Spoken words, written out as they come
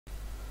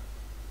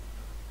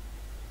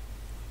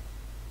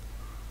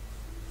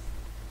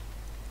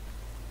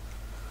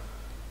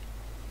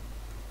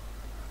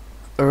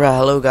Alright,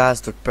 hello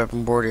guys, Dr.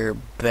 Pepperboard here,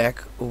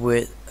 back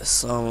with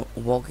some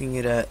Walking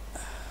It Out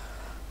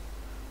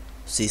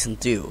Season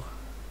 2.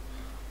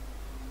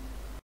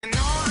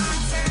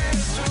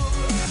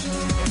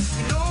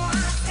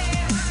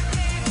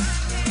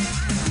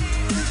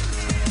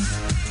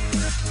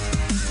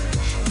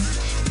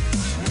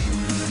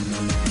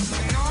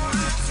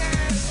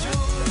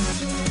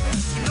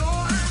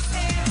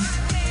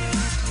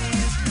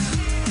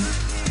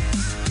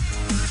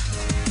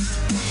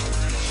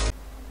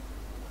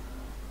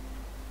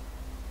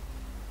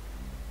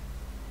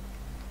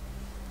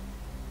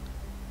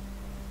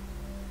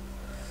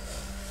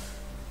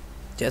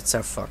 That's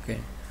our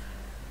fucking...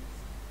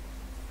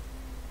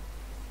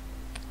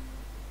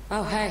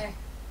 Oh, hey.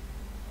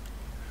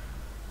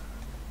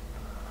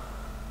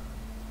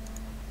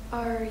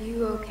 Are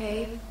you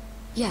okay?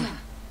 Yeah.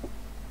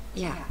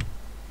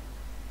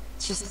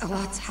 It's just a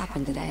lot's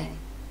happened today.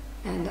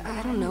 And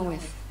I don't know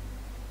if...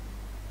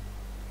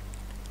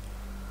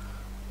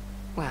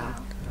 Well,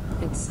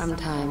 it's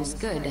sometimes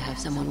good to have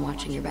someone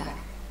watching your back.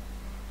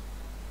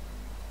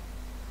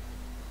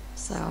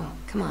 So,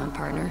 come on,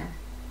 partner.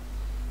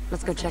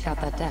 Let's go check out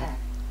that deck.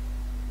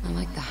 I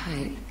like the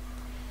height.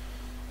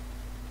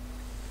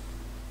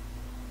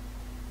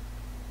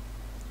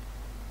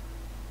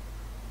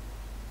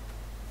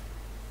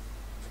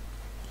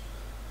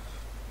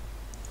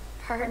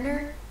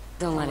 Partner?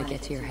 Don't let it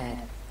get to your head.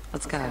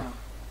 Let's go.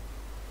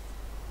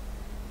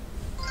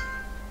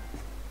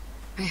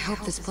 I hope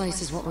this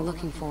place is what we're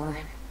looking for.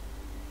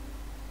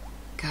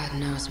 God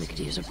knows we could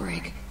use a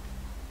break.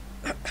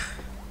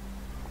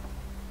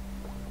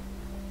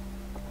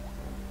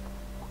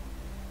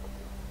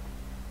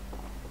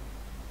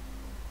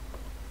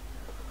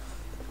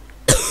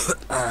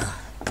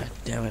 God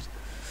damn it.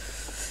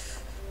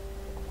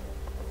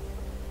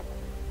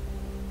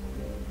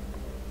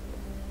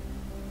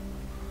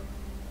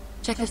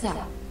 Check this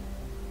out.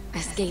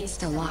 This gate's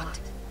still locked,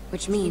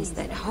 which means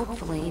that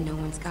hopefully no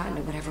one's gotten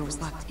to whatever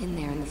was locked in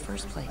there in the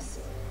first place.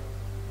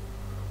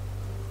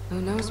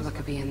 Who knows what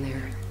could be in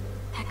there?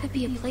 That could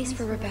be a place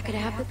for Rebecca to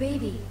have the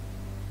baby.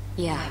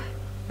 Yeah,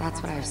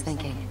 that's what I was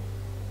thinking.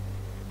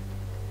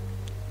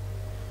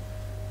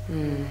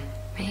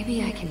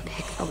 Maybe I can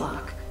pick the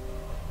lock.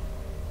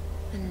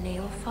 The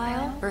nail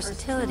file?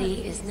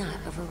 Versatility is not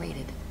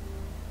overrated.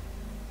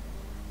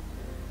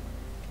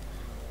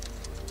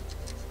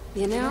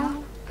 You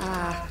know,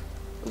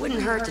 it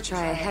wouldn't hurt to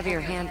try a heavier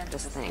hand with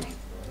this thing.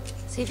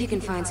 See if you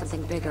can find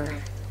something bigger.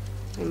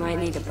 We might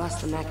need to bust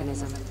the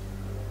mechanism.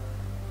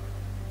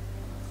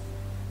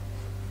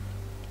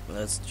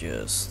 Let's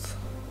just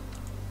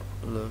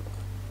look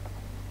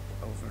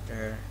over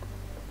there.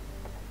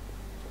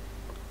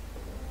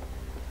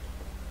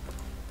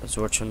 Let's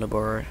watch on the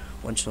bar.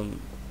 Watch some.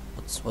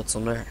 What's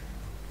on there?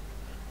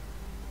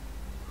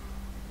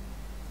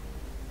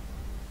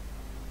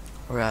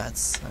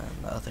 Rats.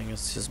 I think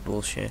it's just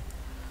bullshit.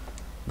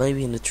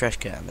 Maybe in the trash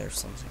can there's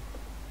something.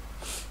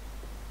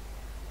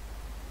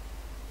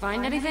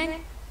 Find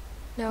anything?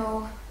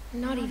 No,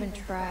 not even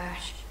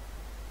trash.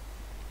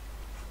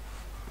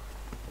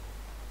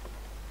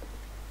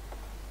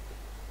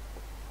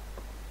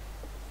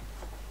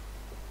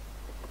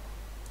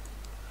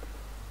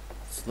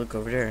 Let's look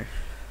over there.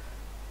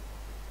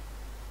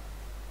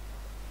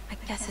 I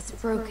guess it's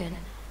broken.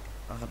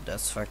 Oh,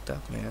 that's fucked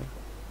up, man.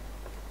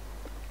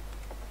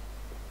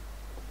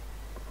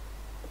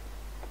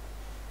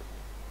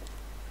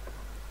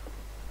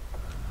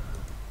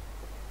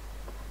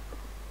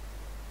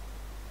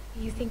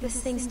 You think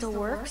this thing still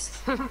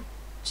works?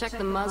 Check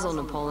the muzzle,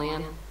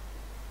 Napoleon.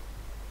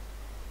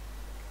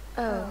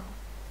 Oh.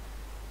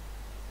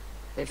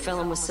 They fill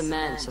them with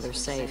cement so they're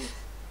safe.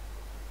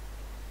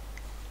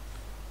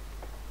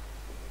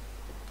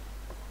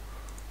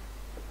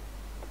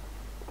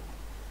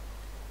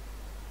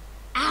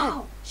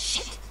 Ow!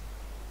 Shit!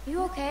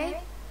 You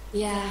okay?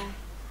 Yeah.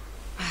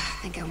 I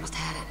think I almost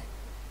had it.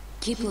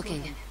 Keep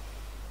looking.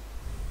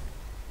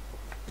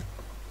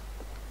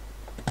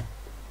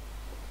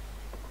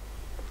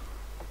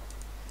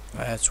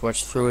 Let's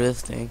watch through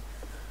this thing.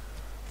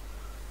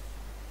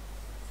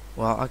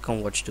 Well, I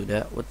can't watch through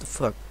that. What the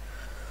fuck?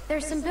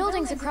 There's some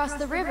buildings across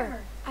the river.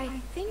 I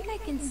think I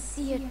can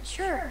see a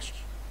church.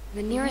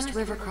 The nearest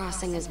river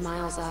crossing is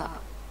miles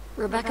up.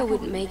 Rebecca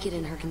wouldn't make it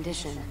in her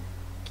condition.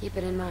 Keep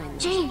it in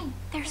mind. Jane,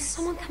 there's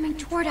someone coming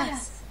toward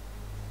us.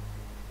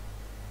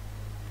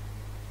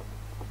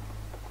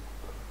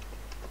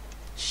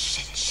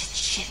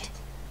 Shit.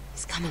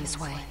 He's coming this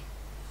way.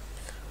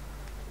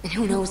 And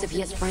who knows if he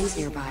has friends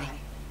nearby.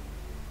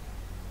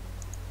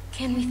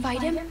 Can we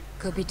fight him?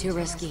 Could be too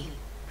risky.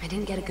 I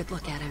didn't get a good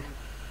look at him.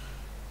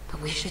 But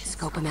we should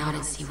scope him out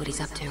and see what he's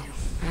up to.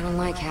 I don't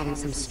like having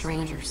some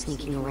stranger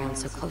sneaking around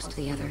so close to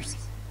the others.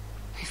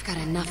 We've got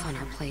enough on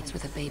our plates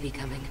with a baby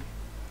coming.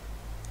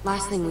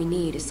 Last thing we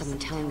need is someone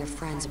telling their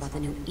friends about the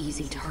new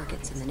easy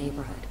targets in the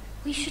neighborhood.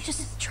 We should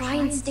just try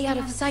and stay out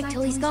of sight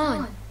till he's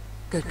gone.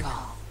 Good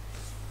call.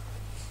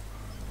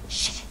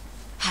 Shit.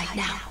 Hide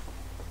now.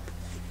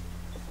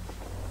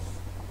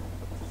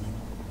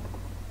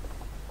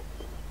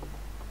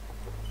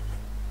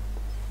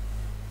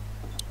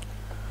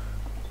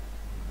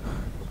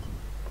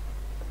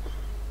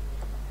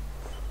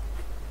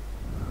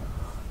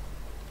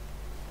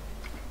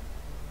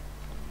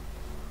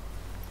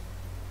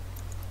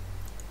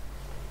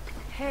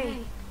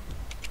 Hey.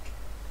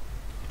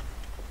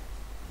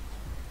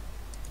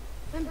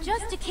 I'm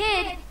just a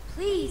kid.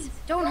 Please,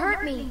 don't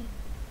hurt me.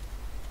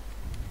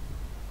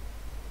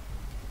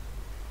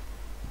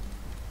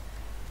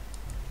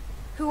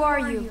 Who are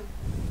you?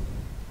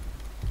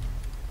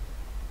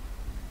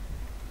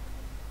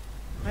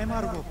 I'm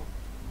Arvo.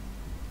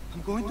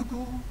 I'm going to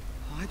go.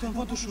 I don't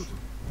want to shoot.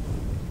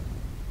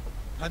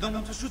 I don't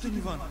want to shoot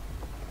anyone.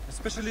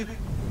 Especially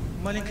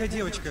маленькая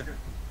девочка.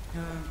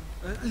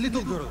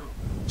 Little girl.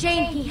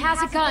 Jane, he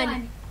has a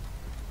gun.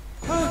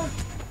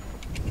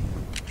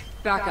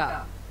 Back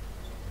up.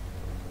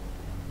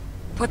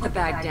 Put the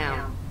bag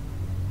down.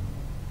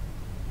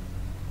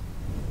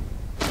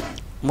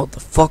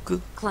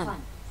 Motherfucker.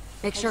 Clem,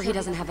 make sure he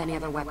doesn't have any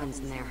other weapons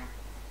in there.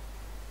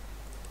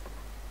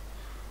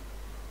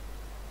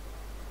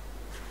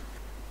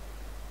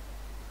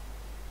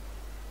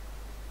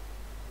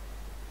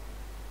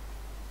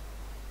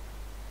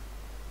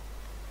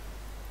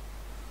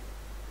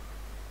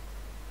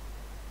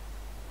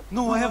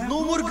 No, I have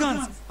no more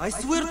guns. I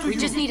swear to you. We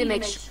just need to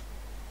make sure.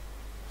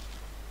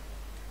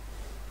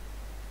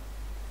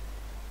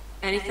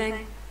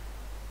 Anything?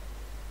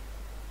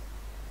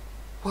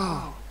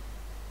 Whoa.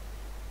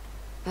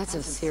 That's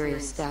a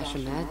serious stash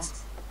of meds.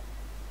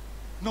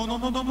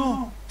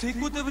 No. Take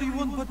whatever you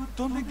want, but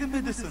don't make the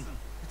medicine.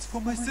 It's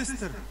for my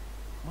sister.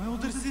 My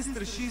older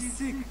sister, she's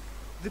sick.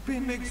 The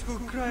pain makes her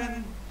cry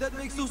and that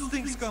makes those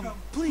things come.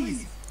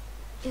 Please.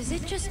 Is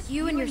it just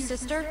you and your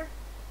sister?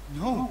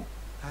 No.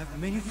 I have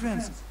many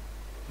friends.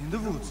 In the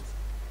woods.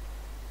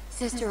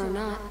 Sister or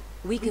not,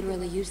 we could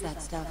really use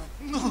that stuff.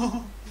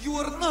 No. You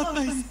are not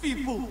nice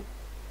people.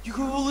 You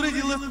have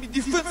already left me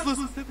defenseless,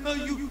 and now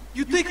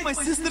you take my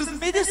sister's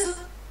medicine?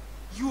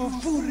 You are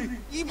worried.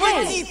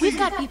 Hey, we've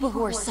got people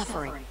who are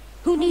suffering,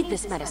 who need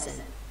this medicine.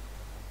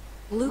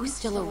 Luke's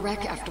still a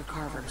wreck after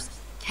Carver's.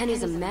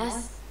 Kenny's a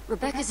mess.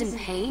 Rebecca's in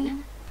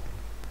pain.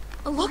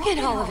 Look at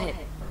all of it.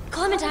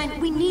 Clementine,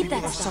 we need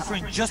that You are stuff.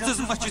 suffering just as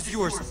much as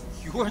yours.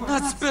 You are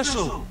not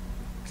special.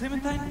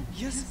 Clementine,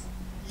 yes,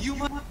 you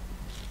must.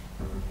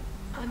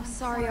 I'm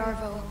sorry,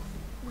 Arvo.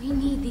 We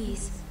need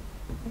these.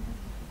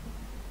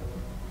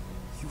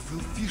 You will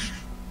fish.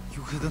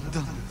 You hadn't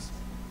done this.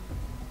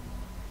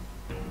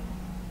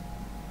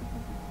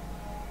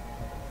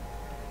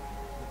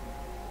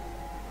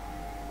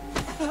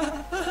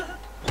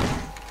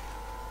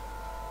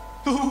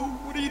 Oh,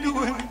 what are you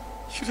doing?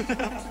 You don't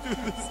have to do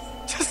this.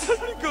 Just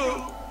let me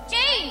go.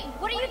 Jane,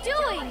 what are you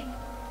doing?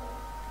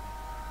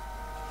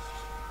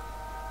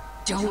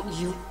 Don't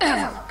you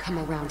ever come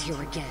around here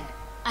again.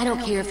 I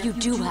don't care if you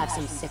do have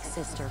some sick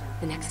sister.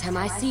 The next time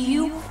I see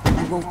you,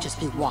 you won't just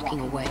be walking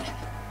away.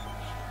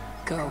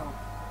 Go.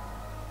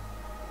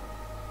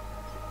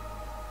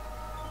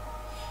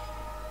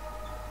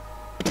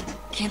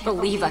 Can't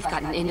believe I've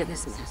gotten into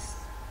this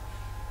mess.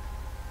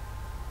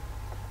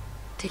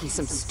 Taking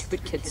some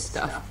stupid kid's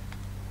stuff.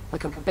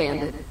 Like a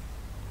bandit.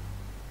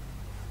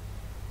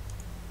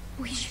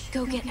 We should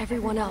go get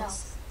everyone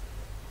else.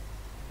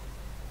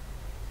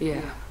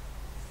 Yeah.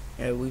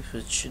 Yeah, we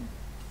should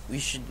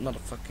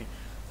motherfucking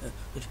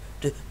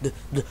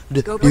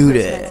Go bring do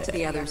those meds that. to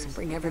the others and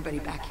bring everybody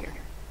back here.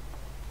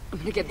 I'm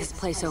gonna get this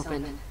place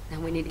open. Now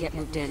we need to get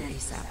moved in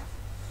ASAP.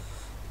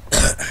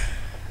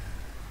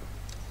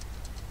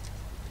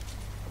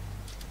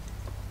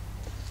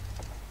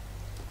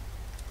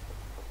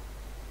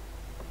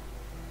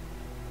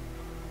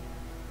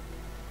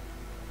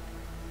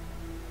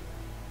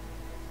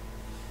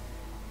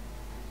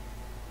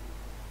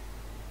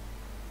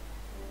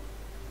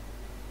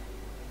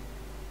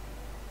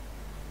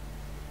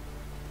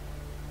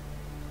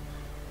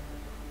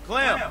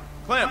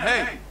 Clem,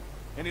 hey!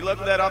 Any luck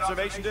with that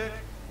observation deck?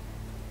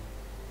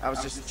 I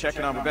was just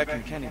checking on Rebecca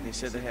and Kenny. They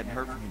said they hadn't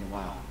heard from you in a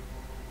while.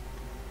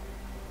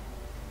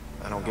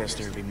 I don't guess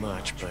there'd be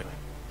much, but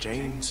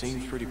Jane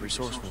seems pretty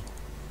resourceful.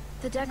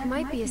 The deck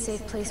might be a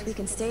safe place we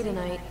can stay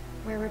tonight,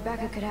 where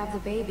Rebecca could have the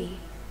baby.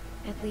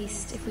 At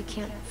least, if we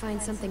can't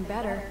find something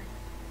better.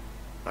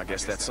 I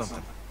guess that's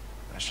something.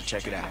 I should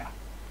check it out.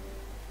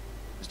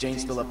 Is Jane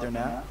still up there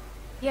now?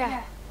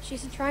 Yeah,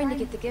 she's trying to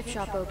get the gift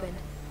shop open.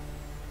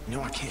 You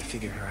know, I can't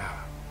figure her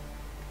out.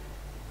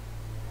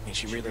 I mean,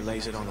 she really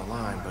lays it on the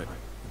line, but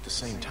at the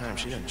same time,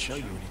 she doesn't show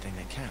you anything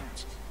that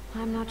counts.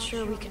 I'm not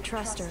sure we can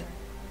trust her.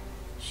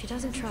 She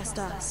doesn't trust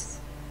us.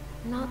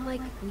 Not like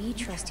we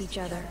trust each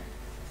other.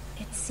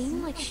 It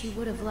seemed like she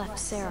would have left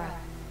Sarah.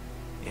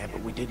 Yeah,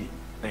 but we didn't,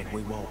 and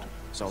we won't.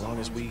 So long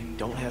as we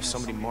don't have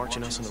somebody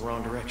marching us in the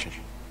wrong direction.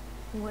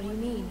 What do you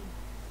mean?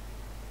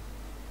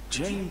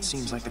 Jane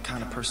seems like the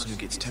kind of person who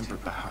gets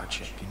tempered by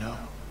hardship, you know?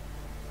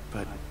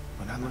 But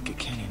when I look at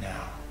Kenny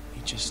now,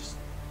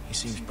 he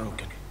seems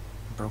broken.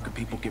 Broken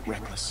people get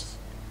reckless.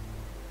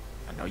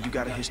 I know you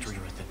got a history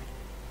with it.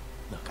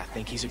 Look, I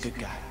think he's a good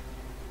guy.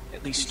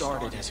 At least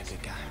started as a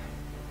good guy.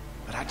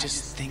 But I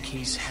just think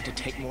he's had to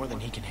take more than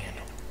he can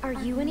handle. Are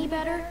you any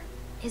better?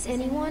 Is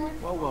anyone?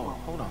 Whoa,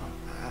 hold on.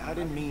 I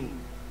didn't mean...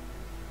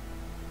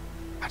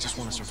 I just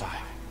want to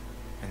survive.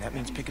 And that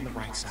means picking the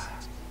right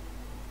sides.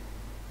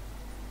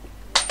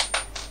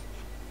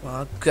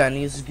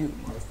 Granny is good,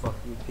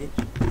 motherfucker, bitch.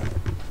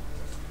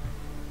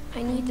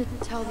 I need to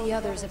tell the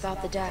others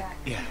about the deck.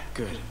 Yeah,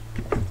 good.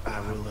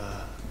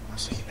 I'll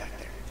see you back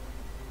there.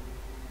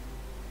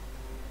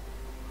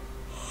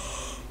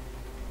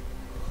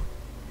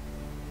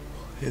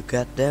 You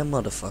goddamn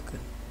motherfucker.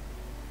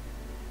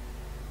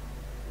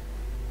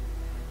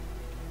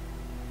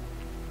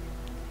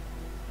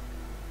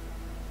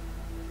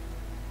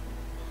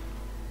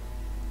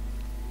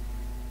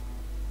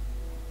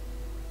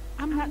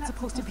 I'm not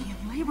supposed to be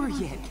in labor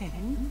yet,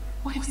 Kenny.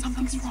 What if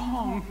something's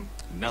wrong?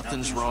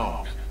 Nothing's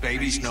wrong.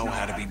 Babies know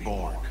how to be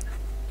born.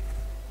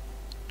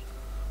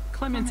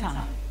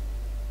 Clementine.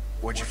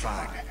 What'd you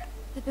find?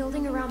 The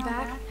building around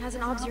back has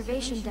an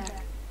observation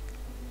deck.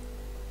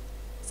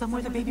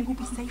 Somewhere the baby will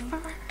be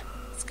safer?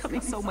 It's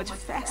coming so much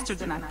faster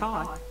than I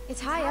thought.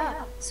 It's high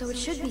up, so it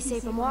should be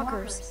safe from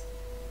walkers.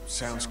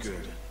 Sounds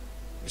good.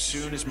 As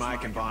soon as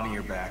Mike and Bonnie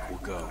are back, we'll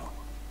go.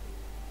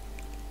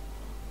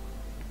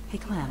 Hey,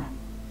 Clem.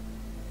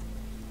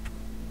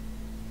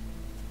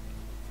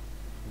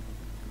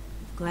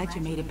 Glad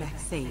you made it back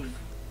safe.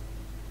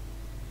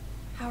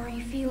 How are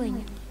you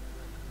feeling?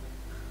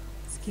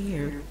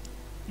 Scared.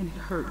 And it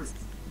hurts.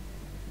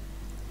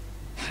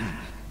 I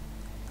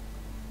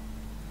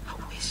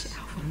wish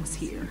Alvin was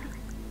here.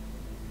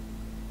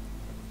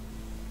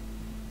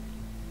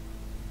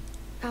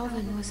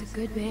 Alvin was a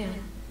good man.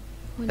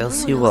 When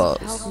Yes, no he one else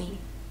could was. help me,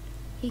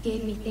 he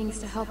gave me things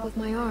to help with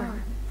my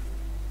arm.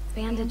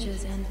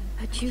 Bandages and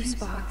a juice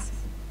box.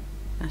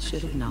 I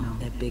should have known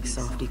that big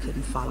softy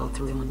couldn't follow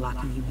through on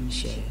locking you in the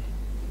shed.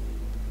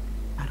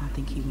 I don't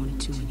think he wanted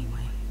to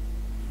anyway.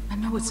 I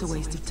know it's a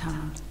waste of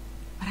time,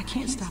 but I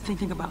can't stop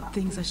thinking about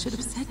things I should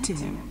have said to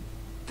him.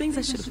 Things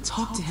I should have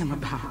talked to him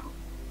about.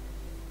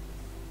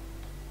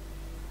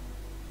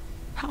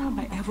 How am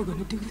I ever going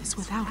to do this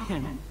without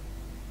him?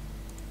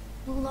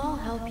 We'll all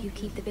help you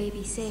keep the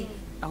baby safe.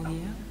 Oh, yeah?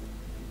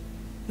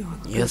 You're a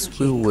good Yes, kid,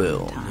 we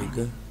will, Clementine.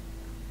 nigga.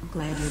 I'm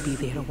glad you'll be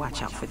there to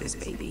watch out for this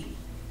baby.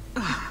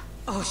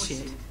 Oh,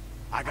 shit.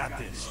 I got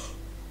this.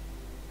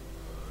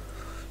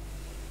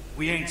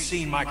 We ain't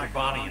seen Mike or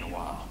Bonnie in a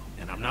while,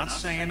 and I'm not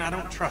saying I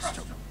don't trust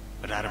them,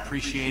 but I'd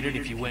appreciate it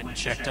if you went and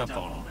checked up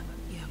on them.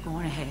 Yeah, go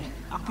on ahead.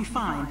 I'll be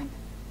fine.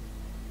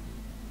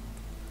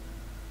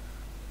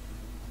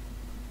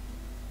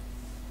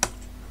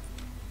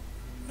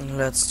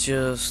 Let's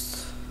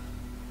just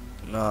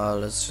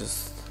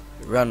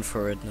run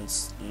for it.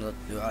 Let's not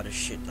do other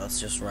shit. Let's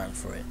just run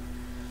for it.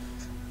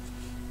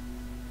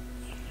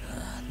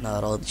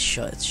 Not all the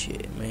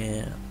shit,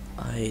 man.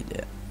 I hate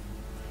that.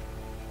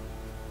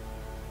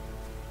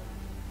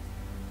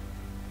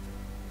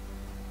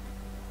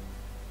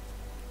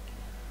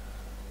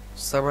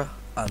 Sarah,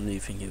 I'm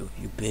leaving you,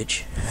 you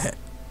bitch.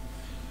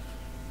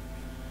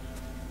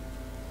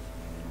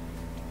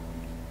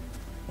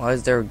 Why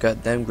is there a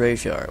goddamn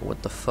graveyard?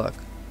 What the fuck?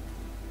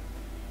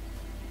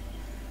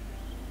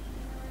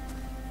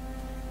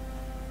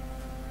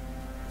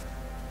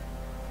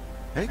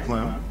 Hey,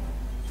 Clem.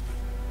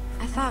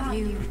 I thought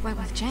you went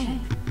with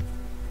Jane.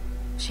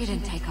 She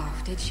didn't take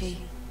off, did she?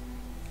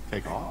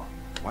 Take off?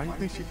 Why do you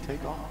think she'd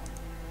take off?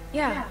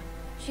 Yeah,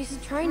 she's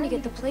trying to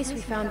get the place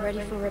we found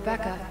ready for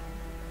Rebecca.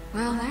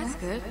 Well, that's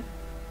good.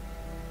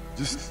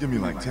 Just give me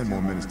like 10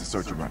 more minutes to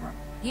search around.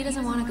 He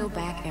doesn't want to go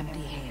back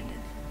empty-handed.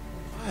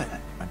 What?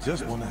 I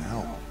just want to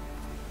help.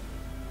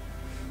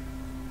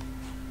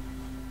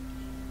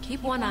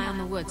 Keep one eye on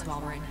the woods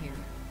while we're in here.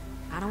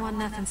 I don't want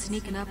nothing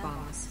sneaking up on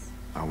us.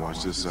 I'll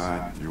watch this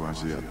side, you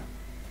watch the other.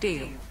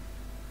 Deal.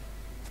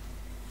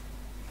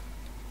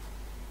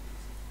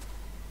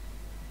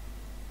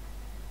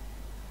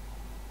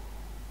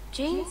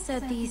 Jane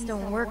said these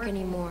don't work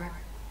anymore.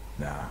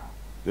 Nah,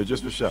 they're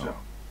just for show.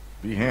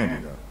 Be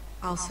handy, though.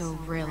 Also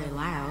really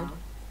loud.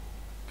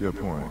 Good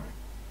point.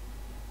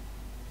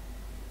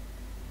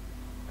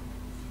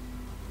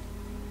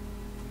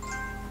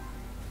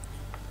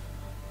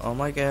 Oh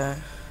my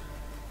god.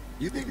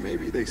 You think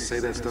maybe they say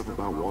that stuff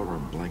about water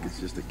and blankets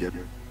just to get...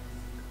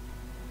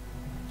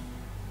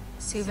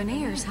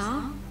 Souvenirs,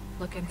 huh?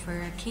 Looking for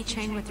a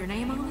keychain with your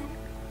name on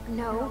it?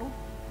 No.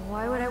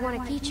 Why would I want a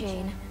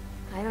keychain?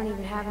 I don't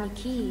even have any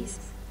keys.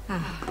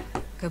 Ah,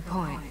 good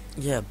point.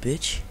 Yeah,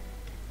 bitch.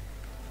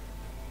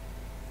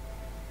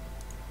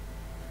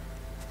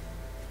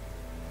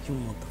 You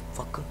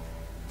motherfucker.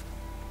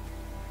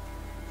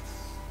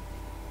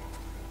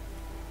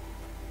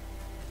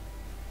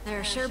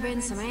 There sure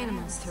been some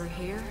animals through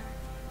here.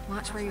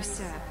 Watch where you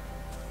step.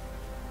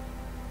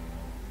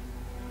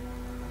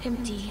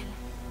 Empty.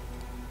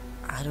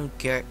 I don't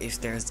care if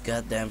there's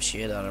goddamn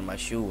shit under my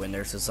shoe when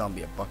there's a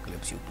zombie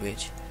apocalypse, you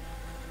bitch.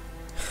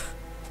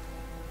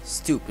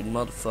 Stupid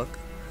motherfucker.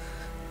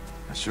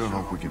 I sure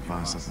hope we can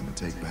find something to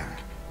take back.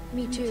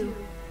 Me too.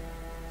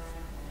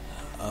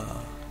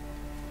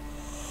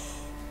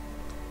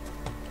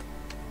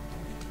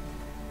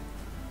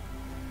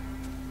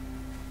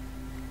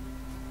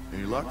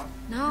 Any luck?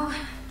 No,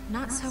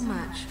 not so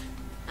much.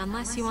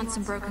 Unless you want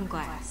some broken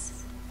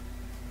glass.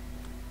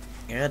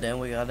 Yeah, then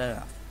we got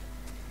enough.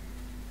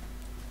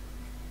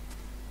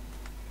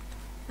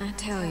 I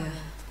tell you,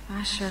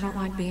 I sure don't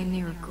like being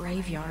near a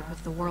graveyard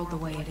with the world the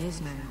way it is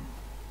now.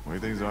 The way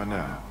things are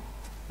now,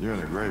 you're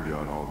in a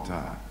graveyard all the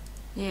time.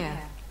 Yeah,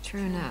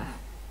 true enough.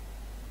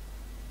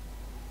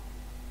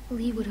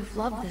 Lee would have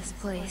loved this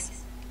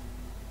place.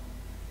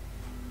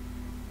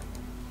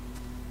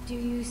 Do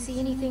you see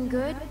anything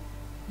good?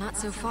 Not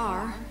so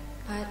far,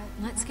 but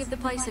let's give the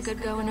place a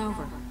good going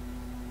over.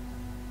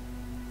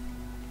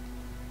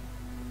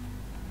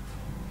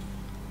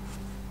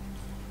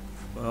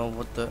 Well,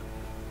 what the...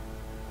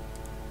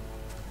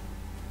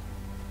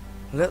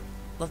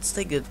 Let's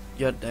take a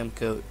goddamn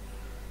coat.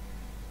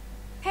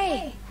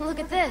 Hey, look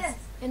at this!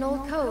 An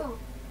old coat.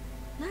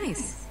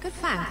 Nice. Good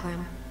find,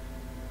 Clem.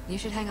 You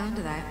should hang on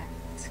to that.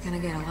 It's gonna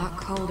get a lot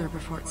colder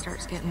before it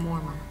starts getting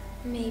warmer.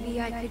 Maybe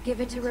I could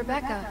give it to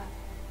Rebecca.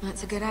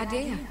 That's a good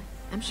idea.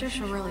 I'm sure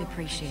she'll really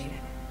appreciate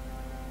it.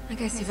 I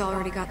guess you've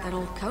already got that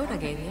old coat I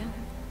gave you.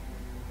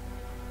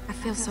 I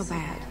feel so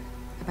bad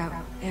about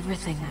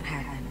everything that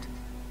happened.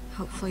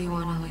 Hopefully you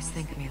won't always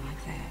think of me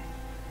like that.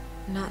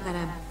 Not that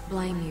I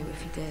blame you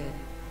if you did.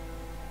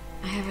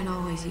 I haven't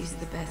always used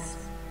the best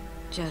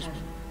judgment.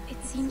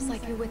 It seems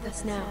like you're with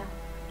us now.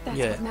 That's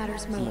Yeah, what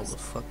matters most.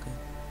 motherfucker.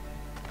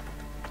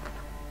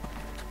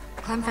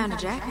 Clem found a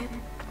jacket.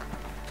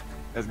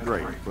 That's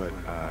great, but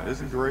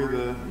isn't gray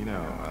the,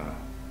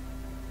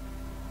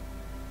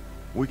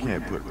 we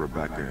can't put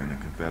Rebecca in a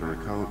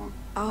Confederate coat.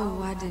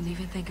 Oh, I didn't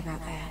even think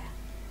about that.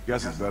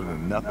 Guess it's better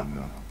than nothing,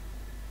 though.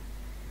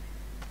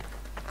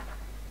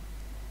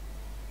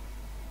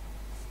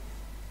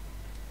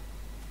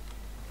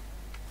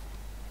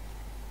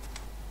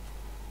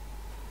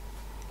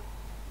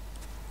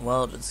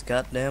 Well, this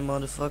goddamn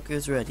motherfucker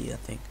is ready, I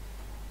think.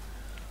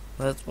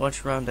 Let's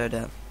watch around there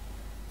then.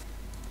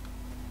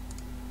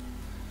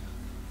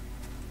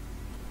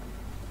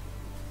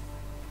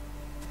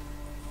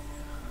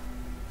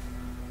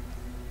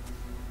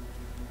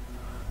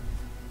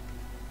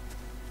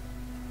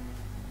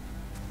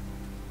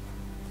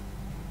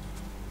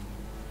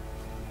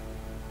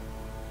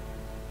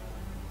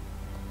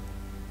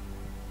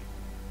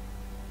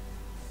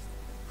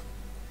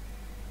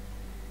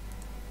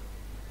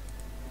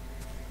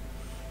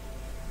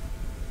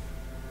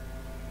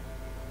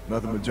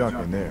 Nothing but junk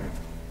in there.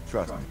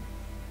 Trust me.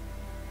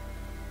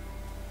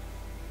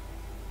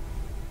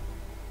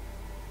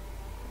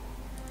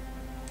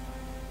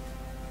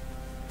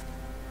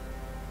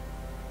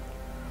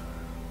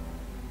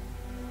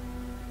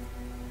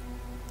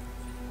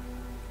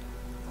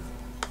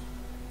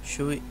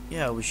 Should we?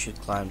 Yeah, we should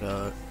climb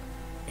the...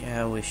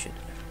 Yeah, we should.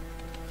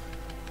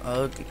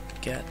 Oh,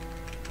 god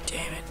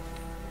damn it.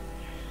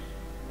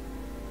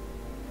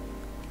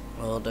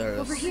 Well, there's...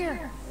 Over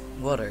here!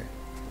 Water.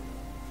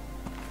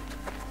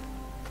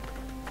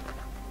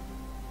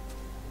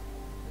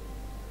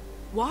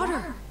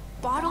 Water!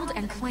 Bottled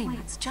and clean.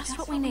 It's just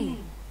what we need.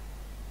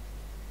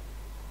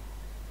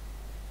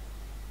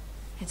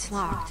 It's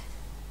locked.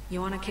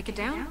 You want to kick it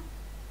down?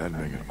 That'd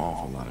make an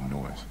awful lot of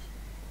noise.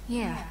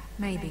 Yeah,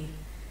 maybe.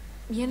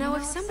 You know,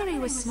 if somebody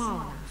was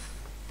small enough,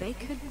 they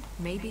could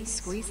maybe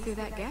squeeze through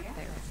that gap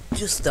there.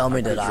 Just tell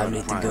me that I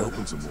need to Try go.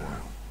 open some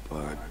more,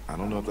 but I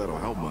don't know if that'll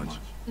help much.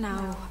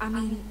 No, I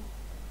mean,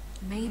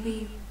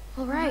 maybe...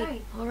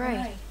 Alright.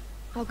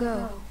 I'll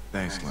go.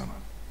 Thanks, Clem.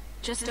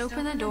 Just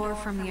open the door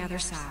from the other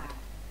side.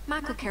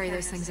 Mike will carry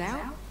those things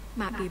out.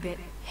 Might be a bit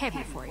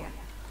heavy for you.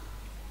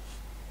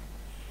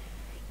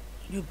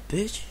 You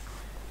bitch.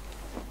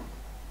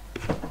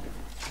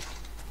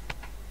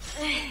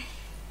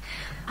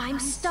 I'm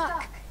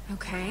stuck.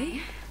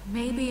 Okay,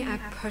 maybe I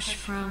push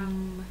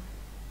from...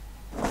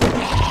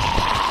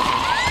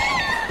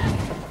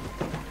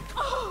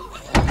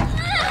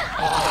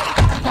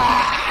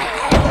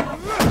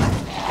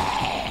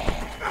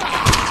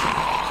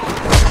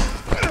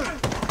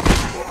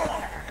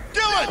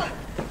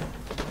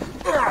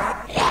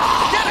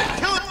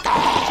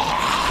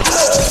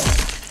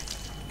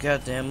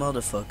 Goddamn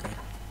motherfucker.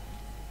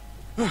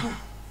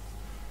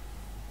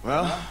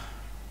 Well,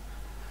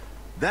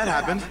 that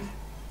happened.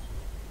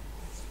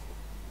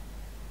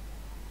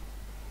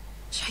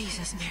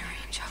 Jesus, Mary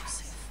and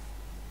Joseph.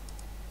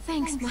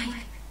 Thanks,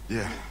 Mike.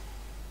 Yeah,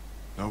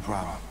 no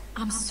problem.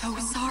 I'm so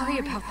sorry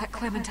about that,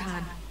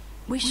 Clementine.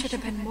 We should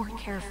have been more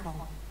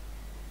careful.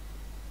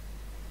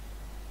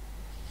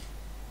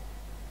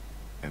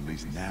 At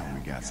least now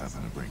we got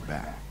something to bring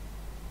back.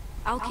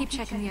 I'll keep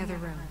checking the other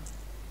room.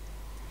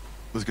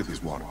 Let's get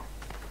this water.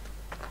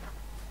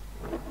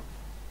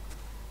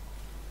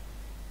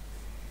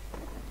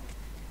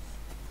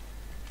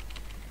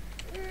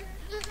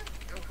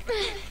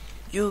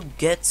 You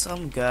get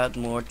some god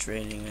more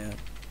training, man.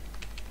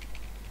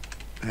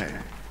 Hey,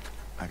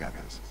 I got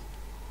this.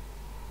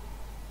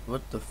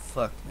 What the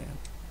fuck, man?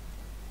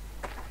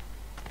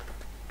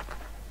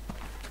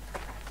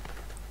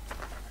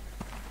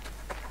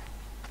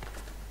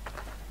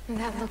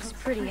 That looks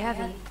pretty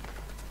heavy.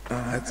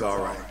 That's all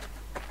right.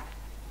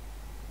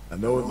 I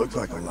know it looks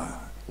like a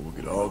lot, but we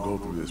could all go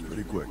through this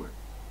pretty quick.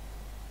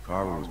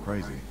 Carver was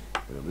crazy,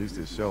 but at least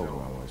it showed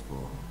what I was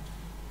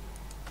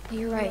for.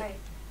 You're right.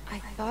 I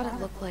thought it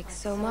looked like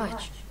so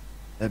much.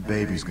 That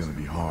baby's gonna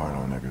be hard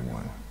on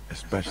everyone,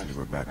 especially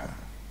Rebecca.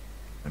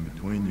 And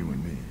between you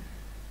and me,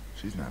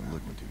 she's not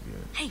looking too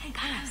good. Hey,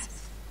 guys.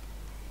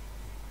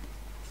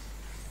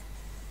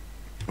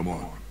 Come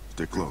on,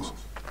 stay close.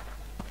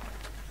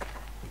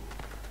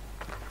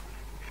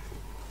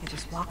 It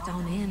just walked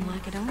on in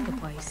like it owned the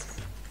place.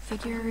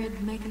 Figure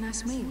it'd make a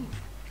nice meal.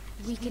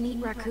 We can eat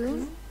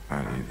raccoon?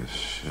 I'd eat the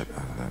shit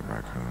out of that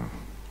raccoon.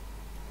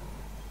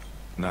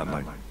 Not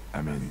like,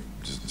 I mean,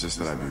 just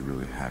that I'd be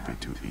really happy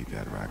to eat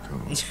that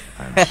raccoon.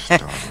 I'm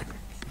starving.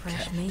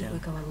 Fresh meat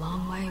would go a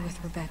long way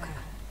with Rebecca.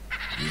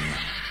 Yeah.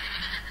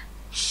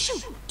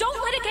 Shoot!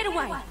 Don't let it get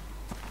away!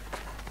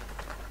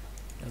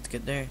 Let's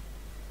get there.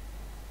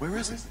 Where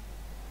is it?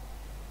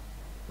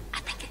 I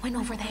think it went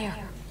over there.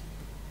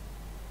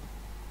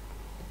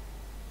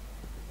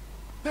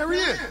 There he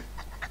is!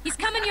 He's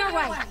coming your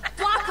way!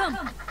 Block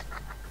him!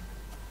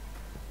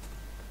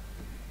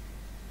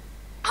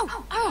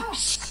 Oh!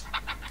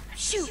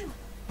 Shoot!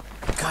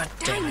 God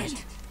damn Dang it.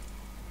 it!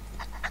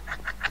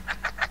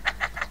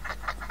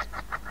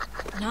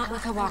 Not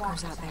with the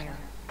walkers out there.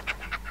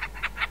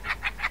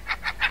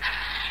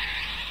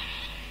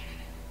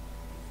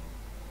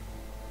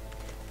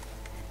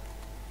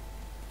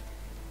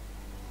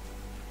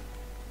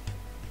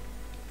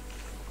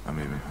 I'm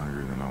even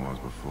hungrier than I was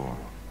before.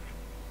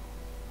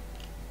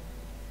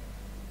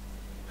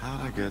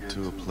 How'd I get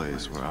to a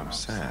place where I'm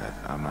sad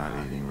I'm not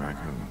eating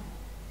raccoon?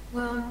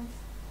 Well,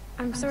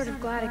 I'm sort of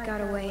glad it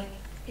got away.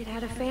 It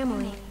had a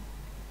family.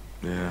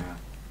 Yeah,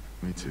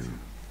 me too.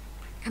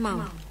 Come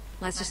on,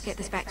 let's just get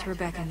this back to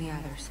Rebecca and the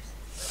others.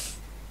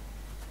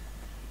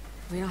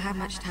 We don't have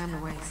much time to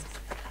waste.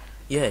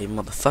 Yeah, you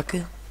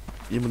motherfucker.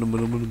 You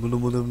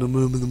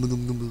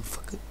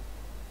motherfucker.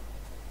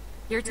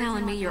 You're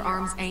telling me your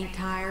arms ain't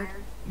tired?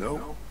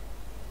 Nope.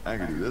 I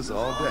can do this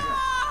all day.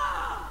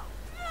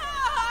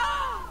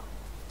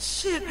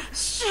 Shit!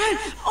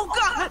 Oh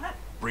God!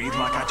 Breathe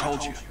like I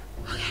told you.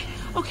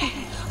 Okay.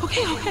 Oh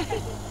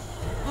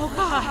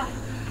God!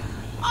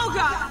 Oh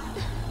God!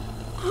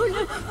 Oh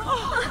no!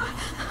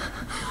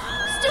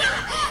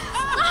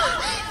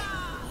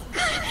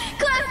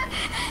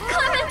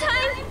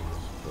 Clementine!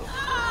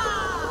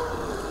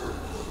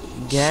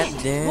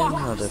 Goddamn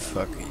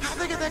motherfuckers. How'd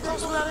they get that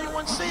close without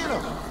anyone seeing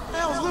them?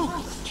 Hell's Luke.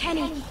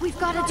 Kenny, we've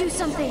got to do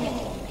something.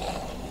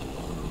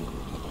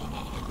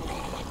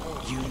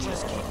 You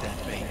just keep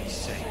that baby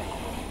safe.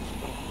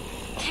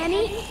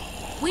 Kenny?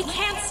 We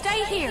can't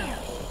stay here!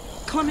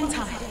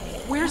 Clementine,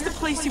 where's the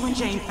place you and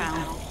Jane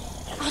found?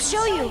 I'll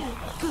show you.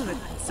 Good.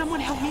 Someone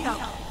help me up.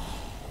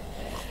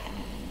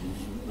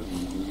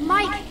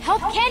 Mike,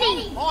 help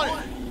Kenny! On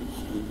it.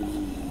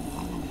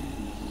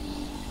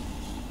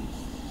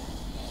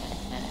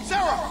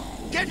 Sarah,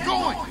 get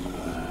going.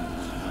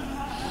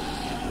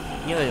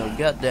 Yeah, you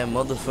goddamn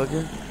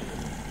motherfucker.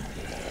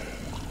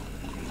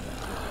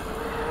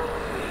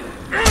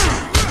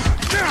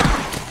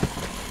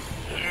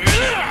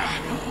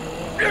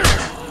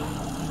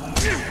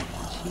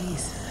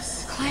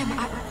 Jesus. Clem,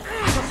 I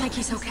don't think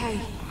he's okay.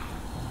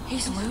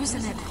 He's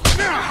losing it.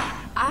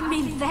 I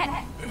mean,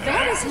 that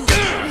isn't...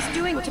 He's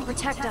doing it to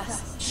protect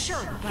us.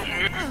 Sure, but...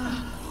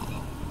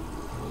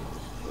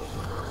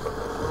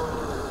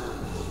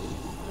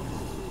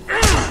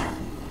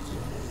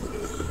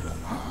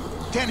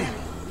 Kenny.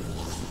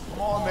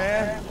 Come on,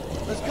 man.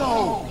 Let's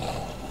go.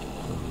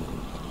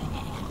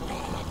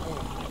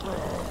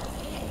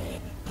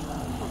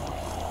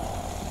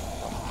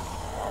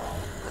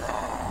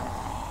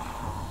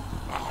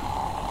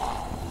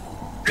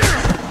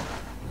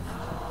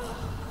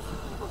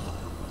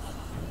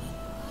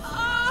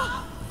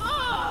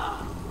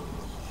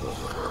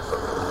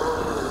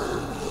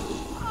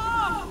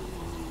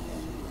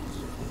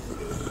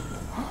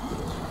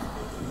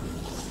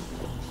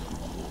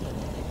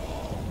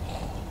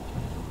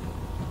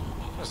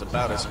 That's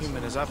about as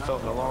human as I've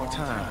felt in a long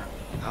time.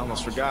 I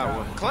almost forgot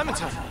what...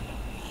 Clementine!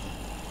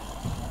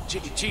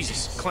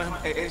 Jesus, Clem,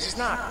 it's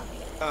not,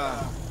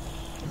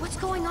 What's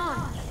going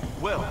on?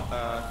 well,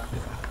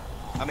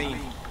 I mean...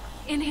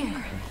 In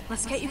here.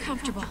 Let's get you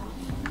comfortable.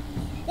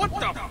 What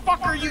the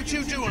fuck are you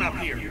two doing up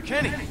here?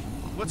 Kenny,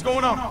 what's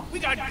going on? We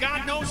got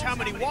God knows how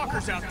many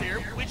walkers out there,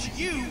 which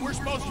you were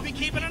supposed to be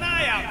keeping an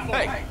eye out for.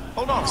 Hey,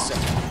 hold on a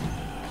second.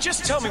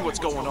 Just tell me what's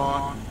going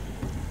on.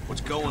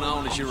 What's going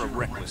on is you're a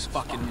reckless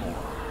fucking moron.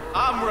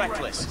 I'm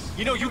reckless.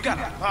 You know, you got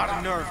a lot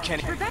of nerve,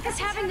 Kenny. Rebecca's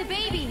having the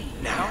baby.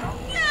 Now?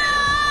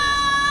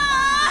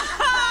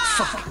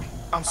 Fuck.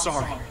 I'm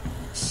sorry.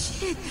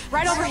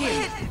 Right over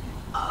here.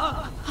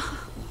 Oh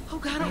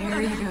God,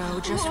 There you go.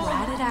 Just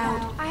ride it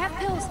out. I have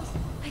pills.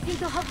 I think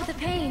they'll help with the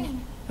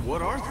pain.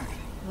 What are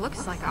they?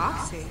 Looks like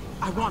Oxy.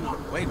 I want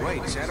them. Wait,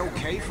 is that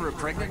okay for a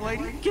pregnant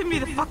lady? Give me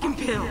the fucking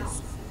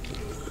pills.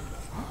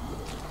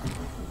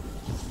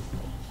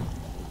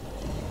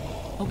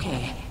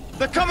 Okay.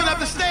 They're coming up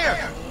the stairs.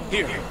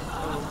 Here,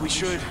 we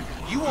should...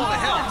 You want to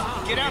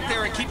help? Get out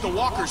there and keep the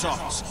walkers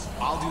off us.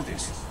 I'll do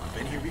this. I've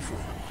been here before.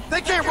 They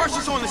can't rush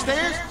us on the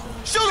stairs.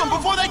 Shoot them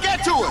before they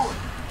get to us.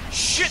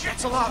 Shit,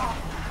 that's a lot.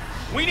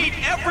 We need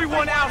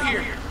everyone out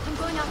here! I'm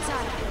going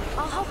outside.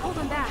 I'll help hold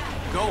them back.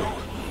 Go.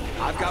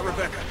 I've got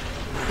Rebecca.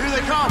 Here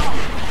they come!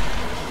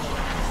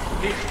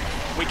 Here.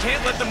 We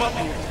can't let them up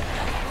here.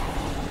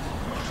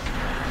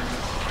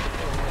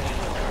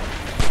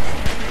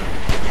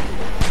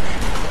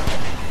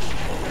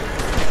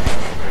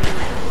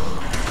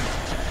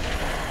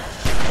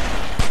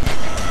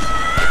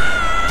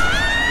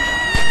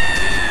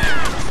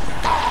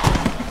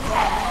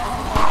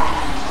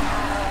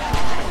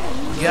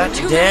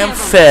 Goddamn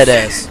fat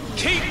ass.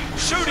 Keep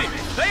shooting!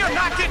 They are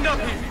not getting up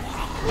here!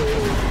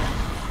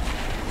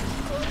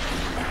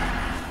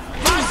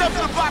 Find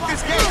something to block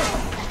this gate!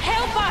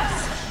 Help us!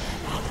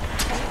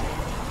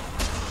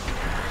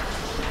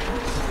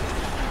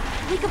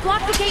 We could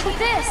block the gate with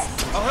this.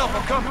 I'll help,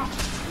 I'm coming.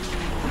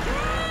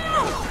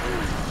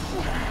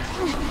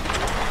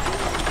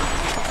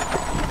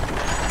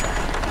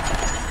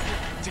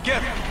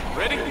 Together.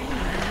 Ready?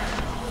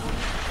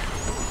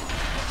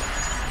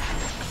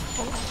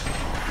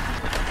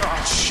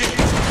 Oh, shit!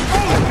 Oh,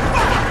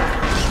 fuck!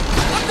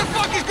 What the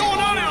fuck is going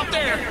on out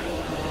there?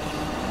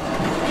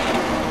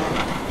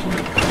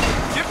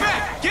 Get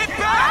back! Get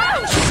back!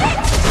 Oh, shit!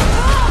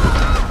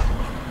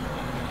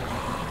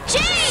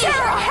 Gee!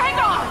 Sarah, hang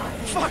on!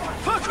 Fuck!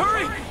 Fuck!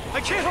 Hurry! I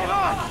can't hold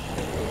on!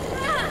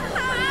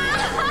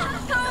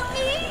 Help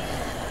me!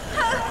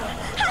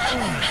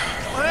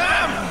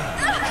 Clem!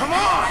 Come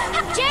on!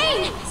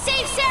 Jane!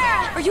 Save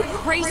Sarah! Are you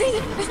crazy?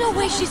 There's no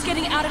way she's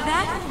getting out of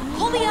that.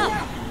 Hold me up.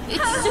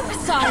 It's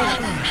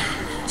suicide.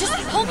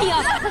 Just hold me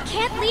up. We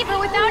can't leave her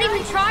without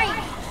even trying.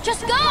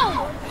 Just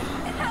go!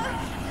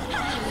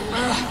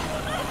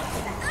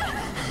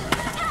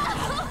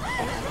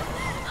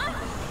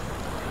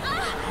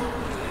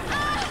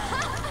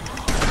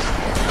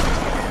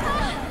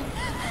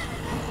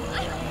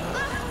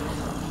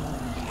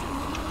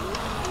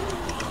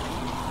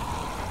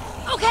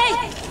 Okay.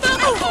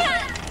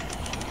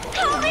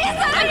 Help me!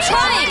 I'm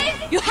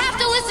trying. You have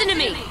to listen to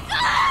me.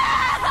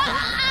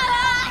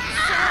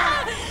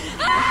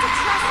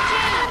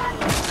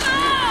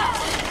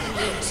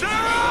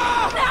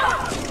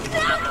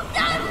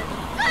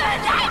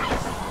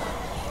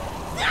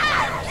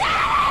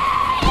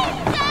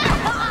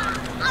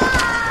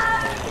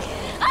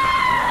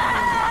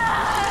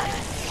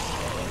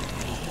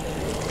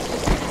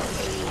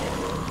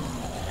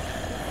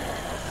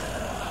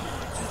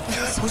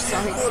 So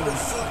sorry, Sam.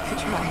 I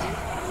tried.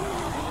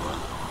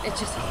 It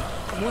just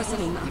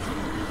wasn't enough.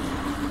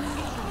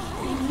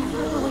 You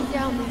were going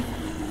down there.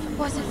 It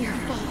wasn't your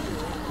fault.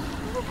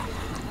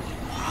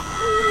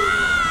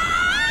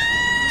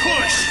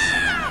 Push!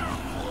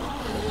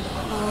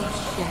 Oh,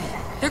 shit.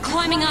 They're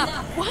climbing up.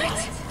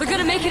 What? They're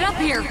gonna make it up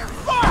here.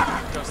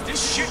 Fuck! Does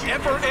this shit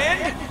ever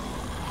end?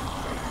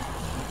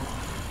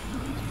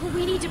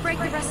 We need to break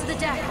the rest of the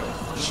deck.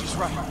 She's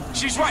right.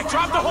 She's right.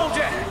 Drop the whole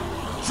deck.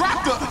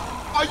 Drop the...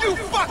 Are you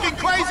fucking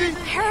crazy?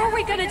 How are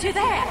we gonna do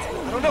that?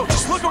 I don't know.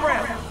 Just look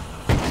around.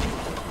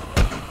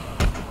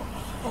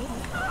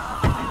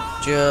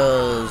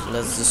 Just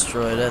let's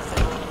destroy that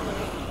thing.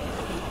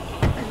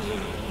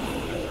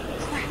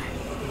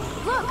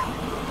 Look!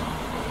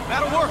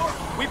 That'll work.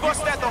 We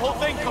bust that, the whole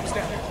thing comes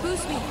down.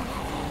 Boost me.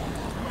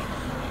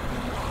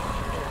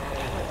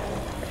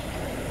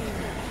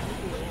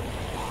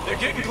 They're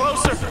getting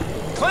closer.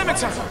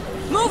 Clementine!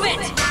 Move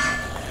it!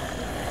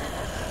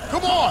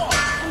 Come on!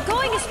 I'm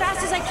going as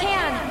fast as I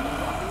can.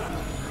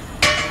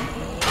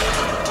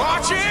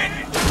 Watch it!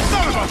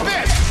 Son of a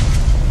bitch!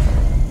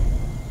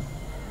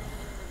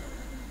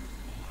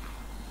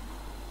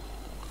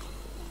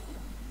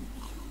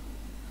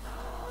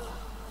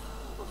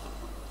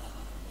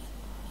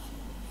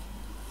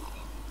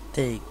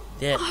 Take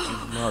that, you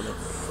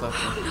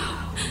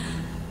motherfucker.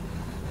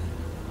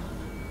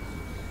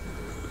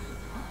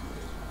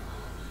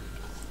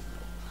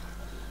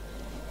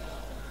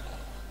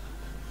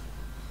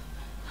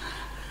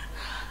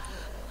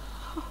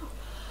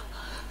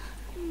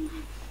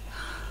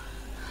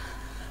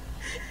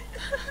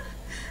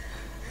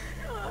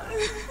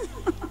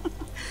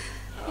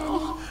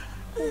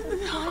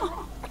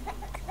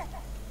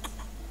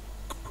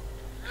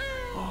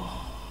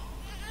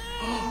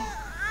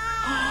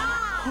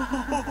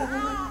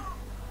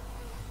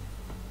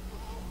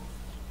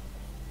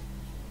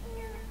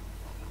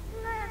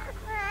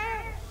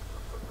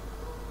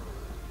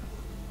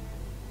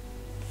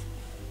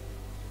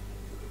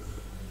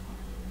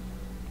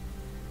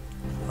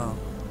 Oh,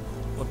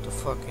 what the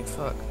fucking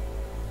fuck?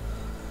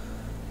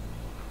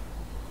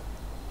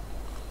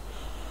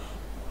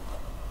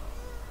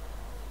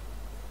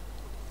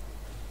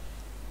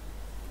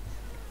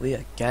 We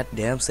are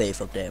goddamn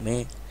safe up there,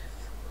 man.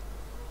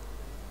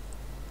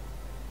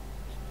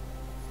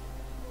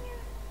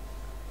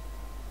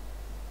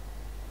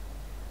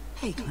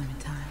 Hey,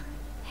 Clementine.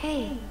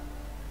 Hey,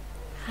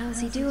 how's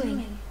he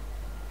doing?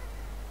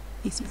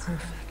 He's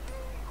perfect.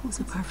 Who's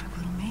a perfect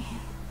little man?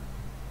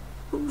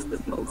 Who's the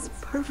most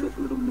perfect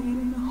little man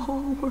in the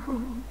whole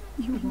world?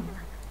 You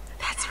are.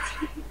 That's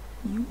right.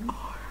 You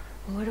are.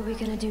 What are we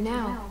gonna do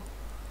now?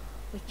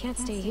 We can't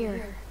stay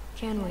here,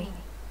 can we?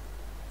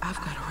 I've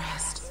got to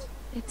rest.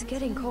 It's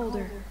getting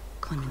colder.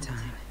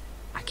 Clementine,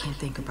 I can't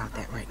think about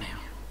that right now.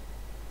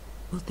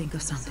 We'll think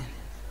of something.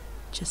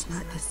 Just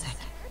not this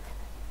second.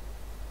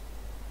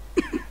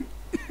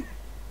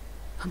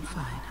 I'm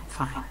fine.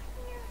 I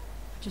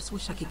just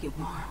wish I could get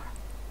warm.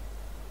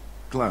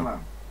 Clem,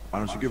 why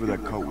don't you give her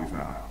that coat we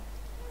found?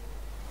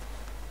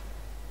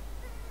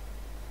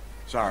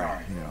 Sorry,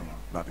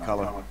 about the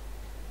color.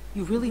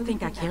 You really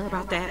think I care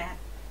about that?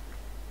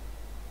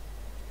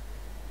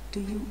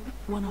 Do you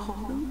want to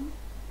hold them?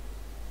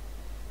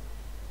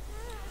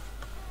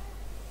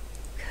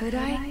 Could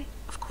I?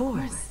 Of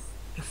course.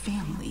 Your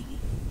family.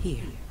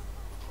 Here.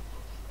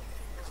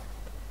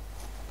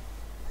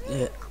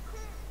 Yeah.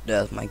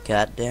 That's my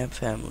goddamn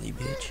family,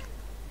 bitch.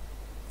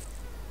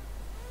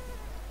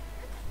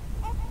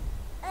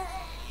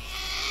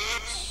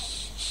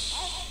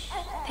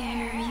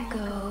 There you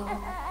go.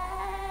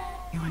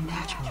 You're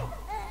natural.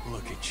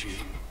 Look at you,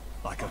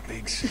 like a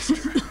big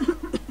sister.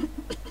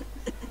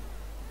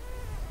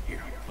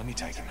 Here, let me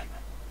take him.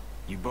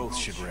 You both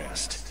should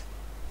rest.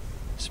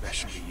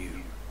 Especially you.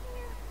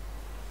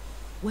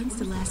 When's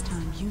the last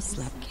time you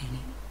slept, Kenny?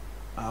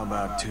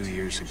 About 2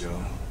 years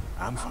ago.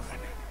 I'm fine.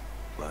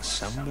 Plus,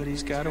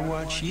 somebody's gotta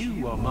watch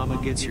you while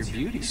Mama gets her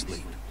beauty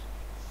sleep.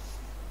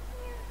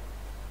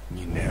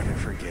 You never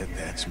forget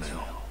that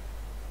smell.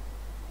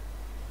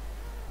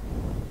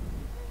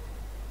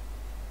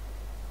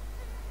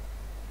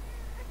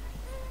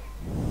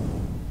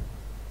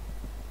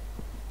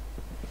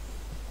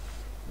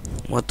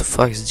 What the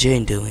fuck is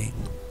Jane doing?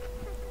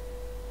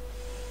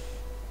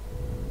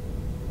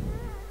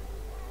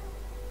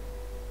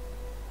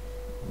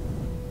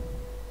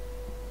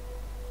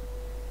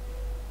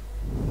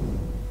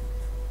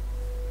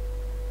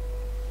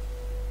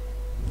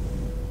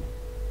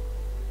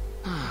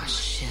 Oh,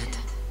 shit.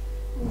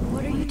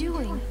 What are you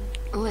doing?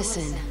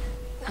 Listen,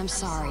 I'm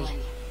sorry.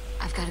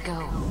 I've gotta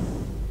go.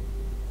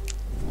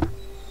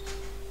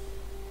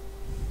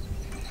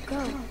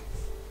 Go.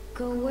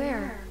 Go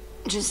where?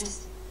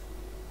 Just...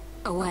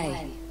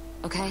 away,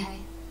 okay?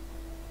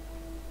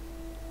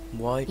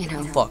 Why You the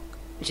know, fuck?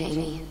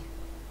 Jamie,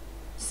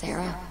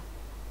 Sarah,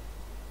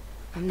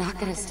 I'm not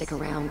gonna stick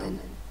around and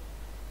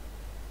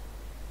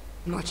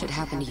watch it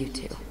happen to you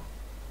two.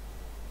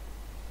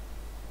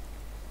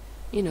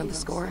 You know the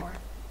score.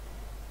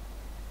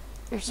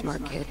 You're a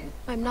smart kid.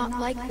 I'm not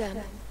like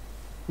them.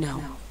 No.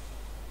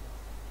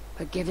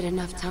 But give it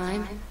enough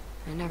time,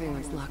 and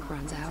everyone's luck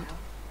runs out.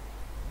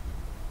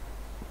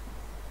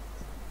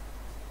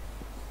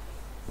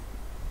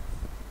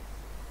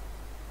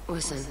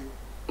 Listen,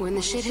 when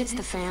the shit hits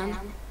the fan,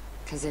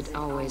 'cause it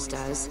always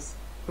does,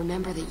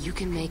 remember that you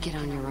can make it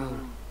on your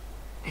own.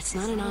 It's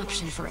not an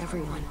option for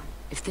everyone.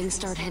 If things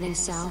start heading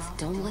south,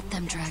 don't let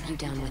them drag you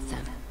down with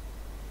them.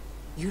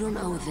 You don't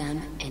owe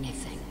them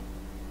anything.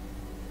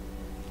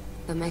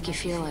 They'll make you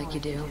feel like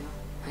you do,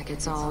 like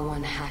it's all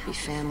one happy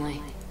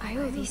family. I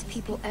owe these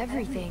people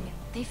everything.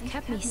 They've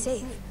kept me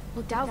safe,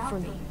 looked out for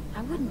me.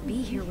 I wouldn't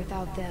be here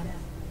without them.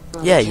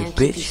 Well, Yeah, they you can't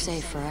keep you bitch.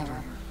 safe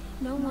forever.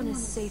 No one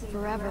is safe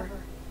forever.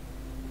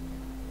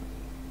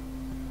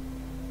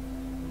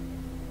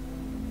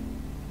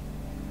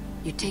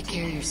 You take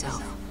care of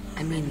yourself.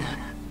 I mean that.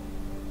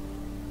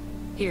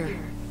 Here.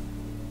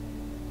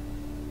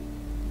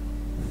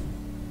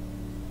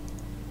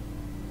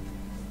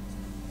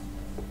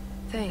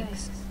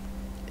 Thanks.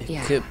 It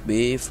Yeah. could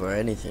be for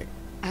anything.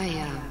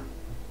 I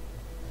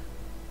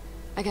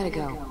gotta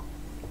go.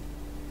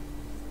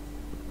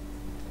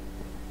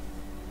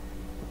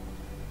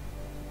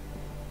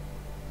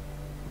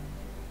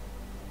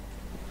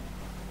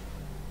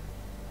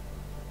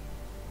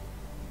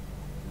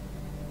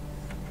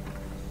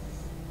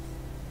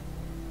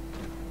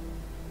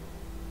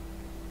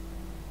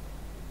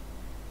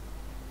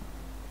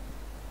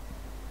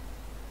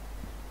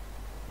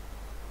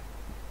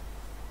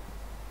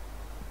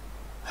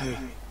 Hey,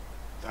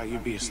 thought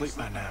you'd be asleep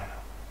by now.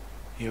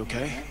 You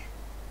okay?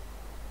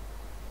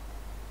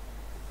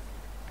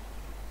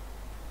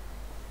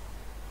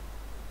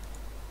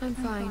 I'm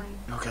fine.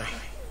 Okay.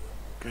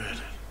 Good.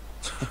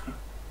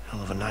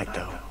 Hell of a night,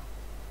 though.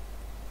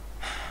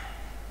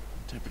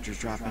 Temperature's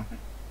dropping.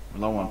 We're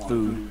low on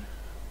food.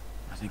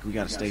 I think we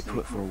gotta stay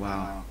put for a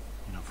while.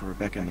 For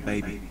Rebecca and the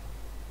baby.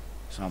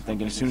 So I'm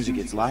thinking as soon as it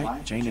gets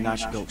light, Jane and I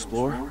should go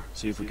explore,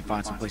 see if we can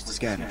find some place to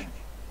scavenge.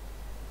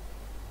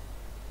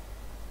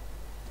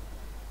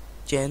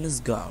 Jane is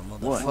gone,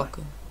 What?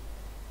 motherfucker.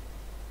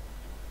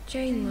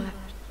 Jane left.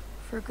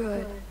 For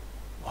good.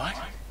 What?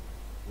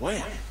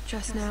 When?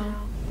 Just now.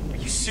 Are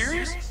you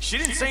serious? She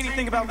didn't say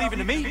anything about leaving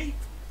to me.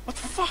 What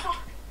the fuck?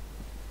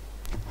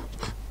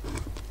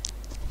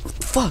 What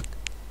the fuck?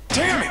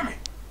 Damn it!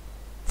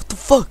 What the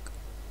fuck?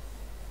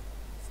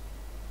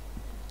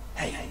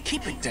 Hey,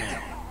 keep it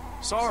down.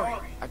 Sorry.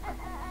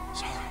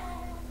 Sorry.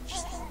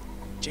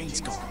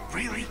 Jane's gone.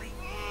 Really?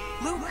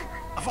 Luke,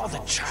 of all the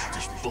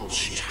childish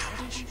bullshit.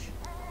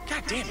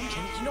 God damn it,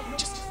 Kenny,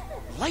 just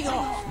lay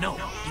off. No,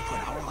 you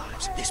put our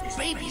lives, this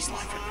baby's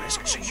life at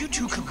risk, so you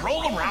two can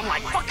roll around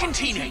like fucking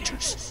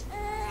teenagers.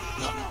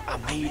 Look, I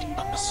made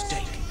a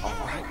mistake, all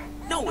right?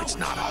 No, it's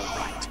not all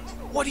right.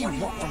 What do you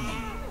want from me?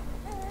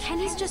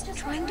 Kenny's just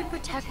trying to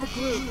protect the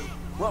group.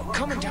 Well,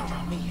 coming down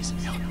on me isn't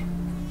helping.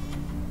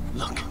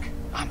 Look,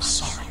 I'm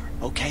sorry,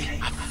 okay?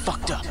 I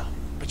fucked up.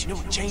 But you know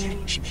what,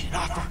 Jane? She made an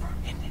offer,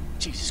 and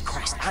Jesus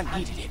Christ, I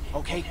needed it,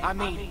 okay? I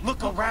mean,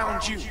 look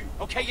around you,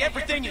 okay?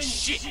 Everything is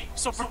shit.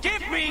 So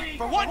forgive me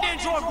for wanting to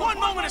enjoy one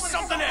moment of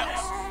something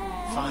else.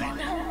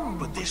 Fine.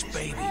 But this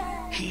baby,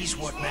 he's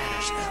what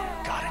matters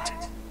now. Got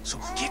it? So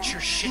get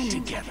your shit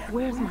together.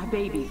 Where's my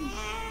baby?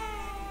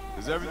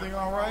 Is everything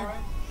all right?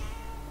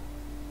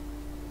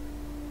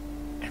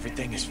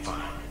 Everything is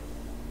fine.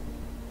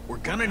 We're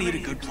gonna need a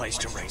good place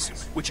to raise him,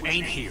 which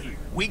ain't here.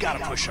 We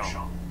gotta push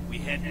on. We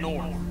head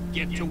north,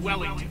 get to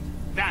Wellington.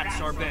 That's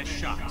our best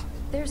shot.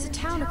 There's a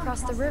town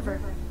across the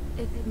river.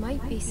 It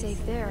might be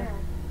safe there.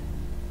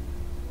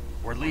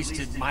 Or at least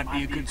it might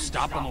be a good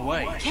stop on the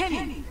way.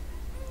 Kenny!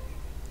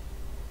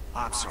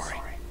 I'm sorry.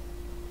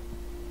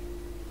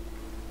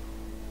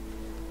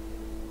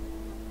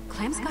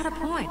 Clem's got a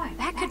point.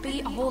 That could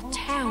be a whole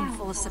town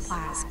full of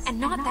supplies, and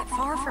not that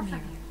far from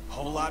here.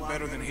 Whole lot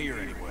better than here,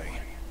 anyway.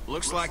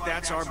 Looks like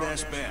that's our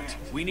best bet.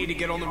 We need to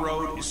get on the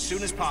road as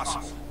soon as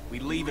possible. We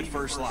leave at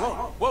first light.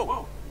 Whoa,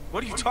 whoa,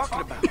 what are you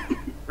talking about?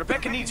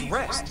 Rebecca needs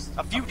rest.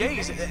 A few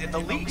days at the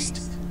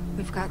least.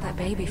 We've got that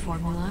baby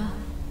formula.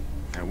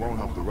 And won't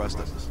help the rest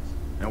of us.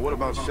 And what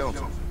about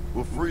shelter?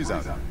 We'll freeze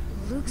out here.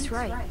 Luke's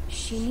right.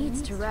 She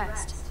needs to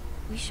rest.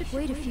 We should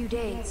wait a few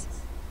days.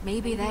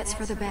 Maybe that's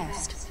for the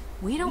best.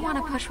 We don't want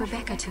to push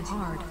Rebecca too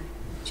hard.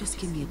 Just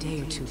give me a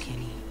day or two,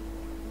 Kenny.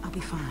 I'll be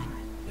fine.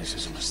 This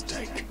is a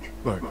mistake.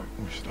 Look,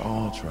 we should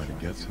all try to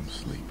get some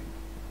sleep.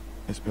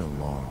 It's been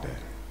a long day.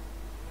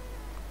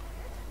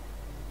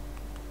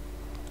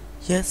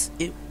 Yes,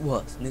 it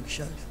was, nigga.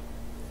 Shut up.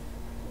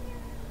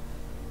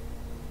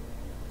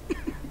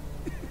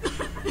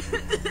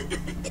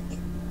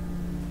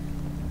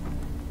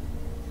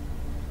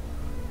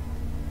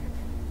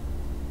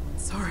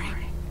 Sorry.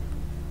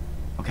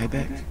 Okay,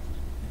 Beck?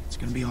 It's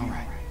gonna be all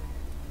right.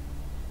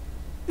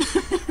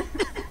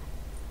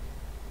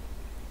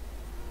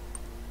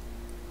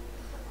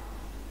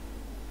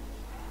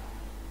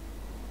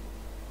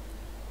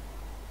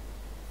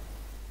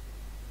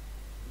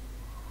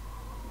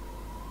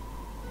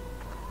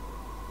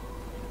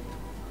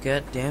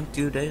 Goddamn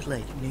 2 days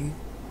later, nigga.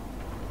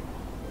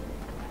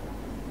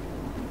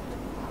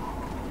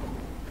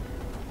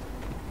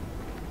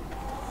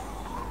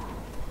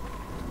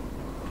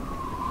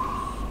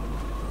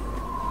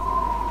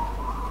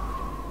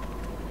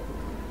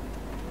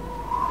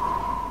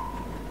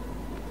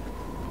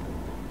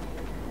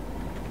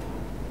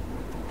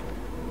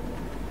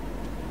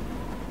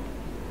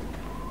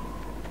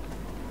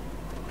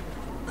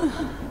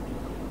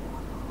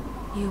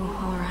 You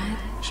alright?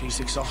 She's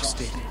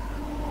exhausted.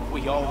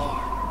 We all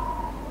are.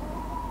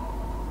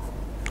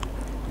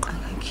 I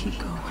can keep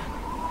going.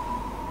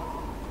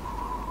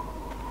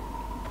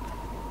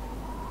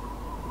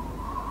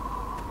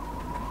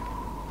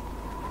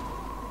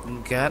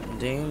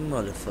 Goddamn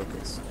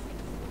motherfuckers.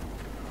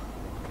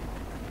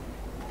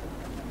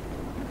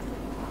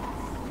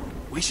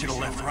 We should have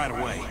left right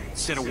away,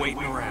 instead of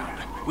waiting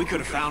around. We could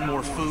have found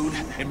more food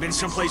and been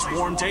someplace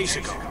warm days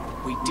ago.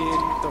 We did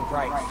the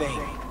right thing.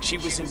 She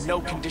was in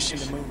no condition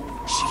to move.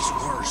 She's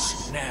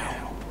worse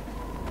now.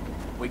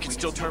 We can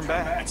still turn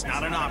back. That's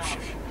not an option.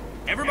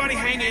 Everybody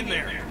hang in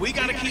there. We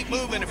gotta keep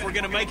moving if we're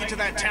gonna make it to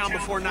that town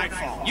before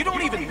nightfall. You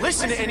don't even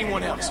listen to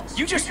anyone else.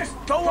 You just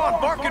go on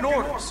barking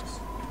orders.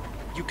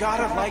 You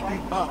gotta lighten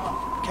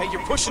up, okay?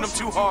 You're pushing them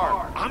too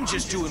hard. I'm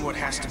just doing what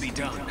has to be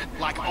done,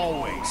 like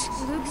always.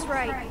 Luke's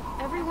right.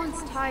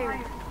 Everyone's tired.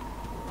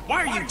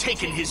 Why are you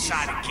taking his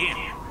side again?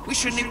 We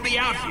shouldn't even be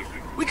out here.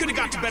 We could have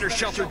got to better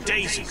shelter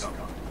days ago.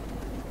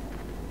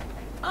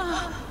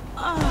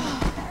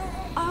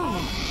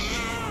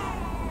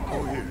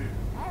 Oh, here.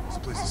 It's a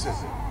place to sit.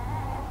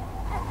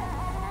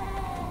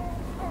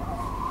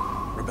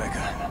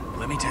 Rebecca,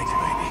 let me take the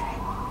baby.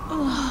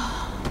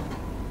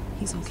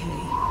 He's okay.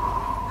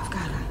 I've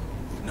got him.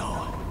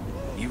 No,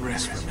 you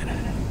rest for a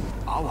minute.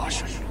 I'll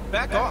wash her.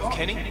 Back off,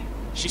 Kenny.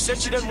 She said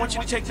she doesn't want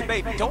you to take the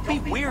baby. Don't be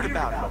weird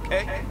about it,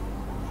 okay?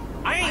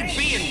 I ain't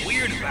being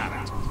weird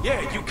about it.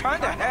 Yeah, you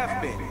kinda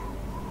have been.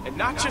 And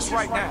not just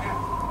right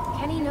now.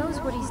 Kenny knows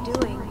what he's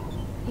doing.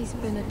 He's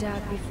been a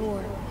dad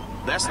before.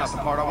 That's not the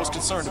part I was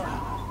concerned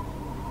about.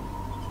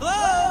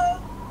 Hello?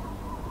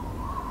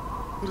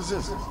 What is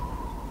this?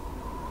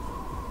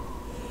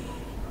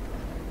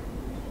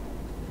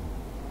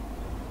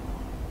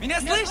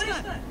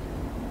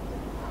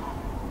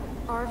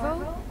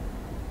 Arvo?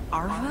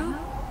 Arvo?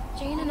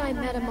 Jane and I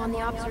met him on the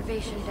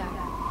observation deck.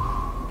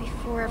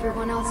 Before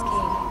everyone else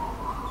came.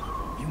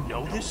 You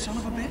know this son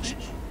of a bitch?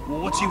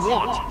 Well, what's he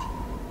want?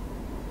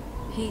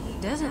 He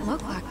doesn't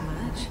look like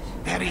much.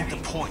 That ain't the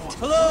point.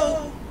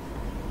 Hello?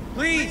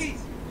 Please?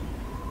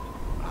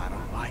 I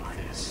don't like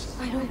this.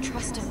 I don't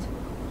trust him.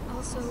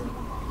 Also,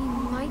 he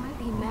might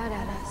be mad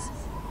at us.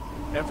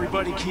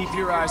 Everybody keep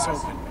your eyes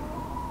open.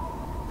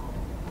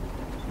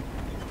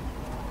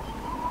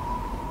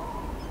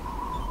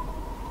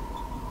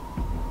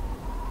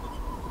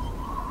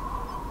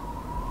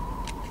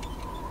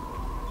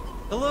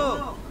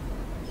 Hello!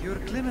 You're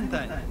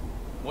Clementine.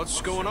 What's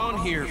going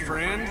on here,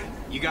 friend?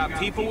 You got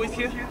people with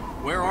you?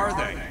 Where are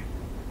they?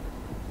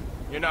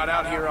 You're not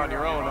out here on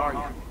your own, are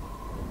you?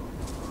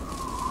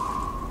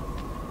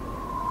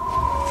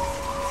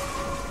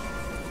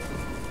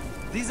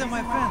 These are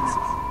my friends.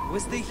 We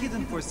stay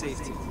hidden for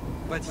safety.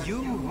 But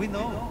you, we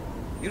know.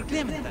 You're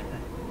Clementine.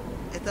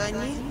 Это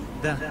они?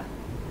 Да,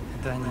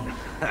 это они.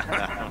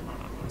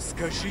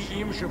 Скажи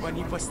им, чтобы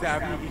они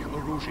поставили их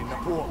оружие на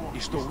пол, и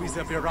что вы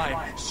забираем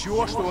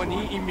все, что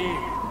они имеют.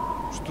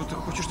 Что ты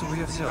хочешь, чтобы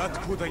я взял?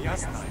 Откуда я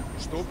знаю?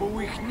 Чтобы у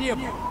их не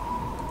было.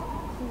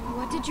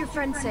 What did your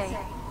friend say?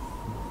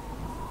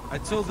 I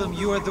told them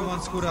you are the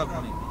ones who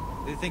robbed me.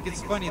 They think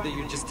it's funny that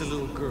you're just a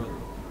little girl.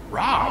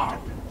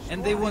 Robbed?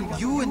 And they want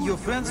you and your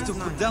friends to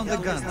put down the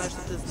guns,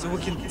 so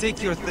we can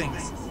take your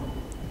things.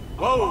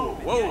 Whoa,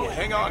 whoa,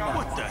 hang on now.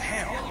 What the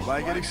hell?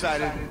 Why get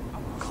excited?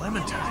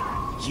 Clementine,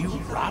 you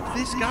robbed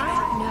this guy?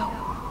 No,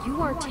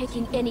 you aren't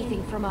taking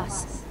anything from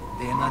us.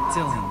 They are not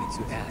telling me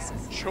to ask.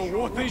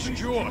 Чего ты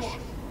ждешь?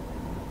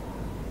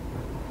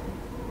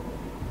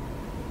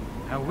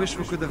 I wish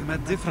we could have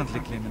met differently,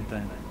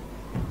 Clementine.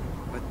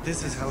 But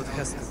this is how it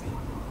has to be.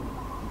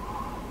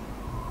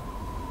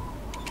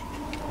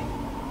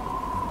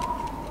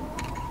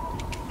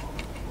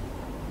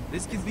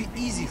 This can be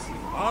easy for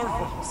you.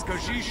 Арва,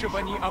 скажи, чтобы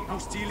они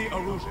опустили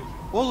оружие.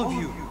 All of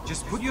you,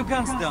 just put your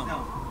guns down.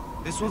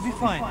 This will be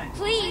fine.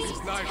 Please,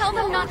 tell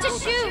them not to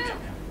shoot!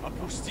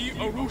 Опусти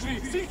оружие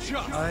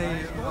сейчас!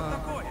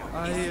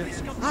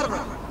 Арва,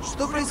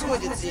 что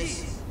происходит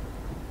здесь?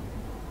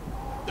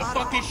 The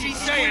fuck is she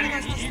saying?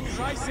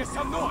 Играйся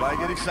со мной! Why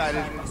get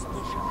excited?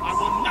 I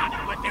will not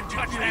let them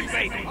touch that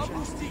baby.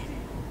 Опусти!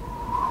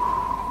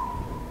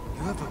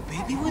 You have a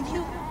baby with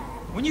you?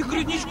 У них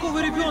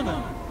грудничковый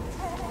ребенок.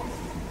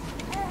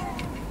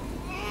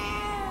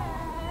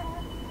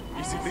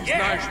 Если ты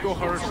знаешь, что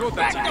хорошо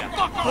для тебя,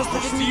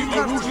 опусти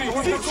оружие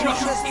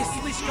сейчас! И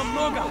слишком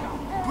много!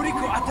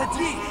 Брико,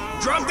 отойди!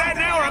 Drop that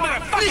now or I'm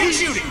gonna fucking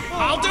shoot it!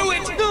 I'll do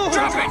it!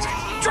 Drop it!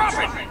 Drop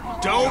it!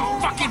 Don't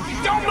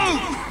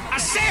move! I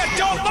said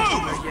don't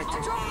move!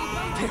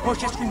 Ты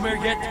хочешь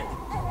умереть?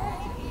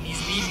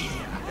 Извини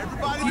меня.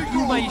 Ты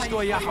думаешь,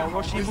 что я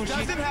хороший мужик?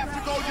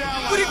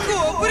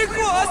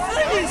 Брико,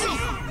 остановись!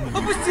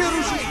 Опусти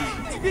оружие!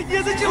 Тебе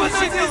незачем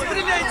это делать!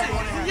 Стреляйте!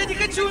 Я не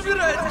хочу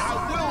умирать!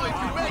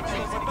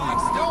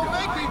 Don't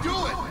make me do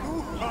it!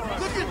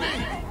 Look at me!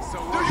 Do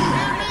you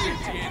hear me?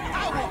 I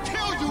will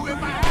kill you if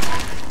I...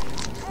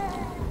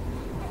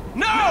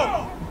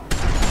 No!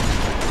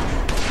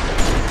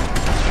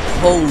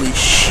 Holy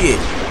shit.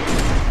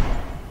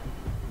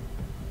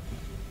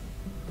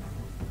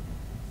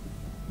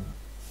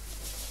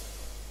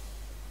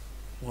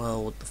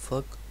 Well, what the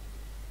fuck?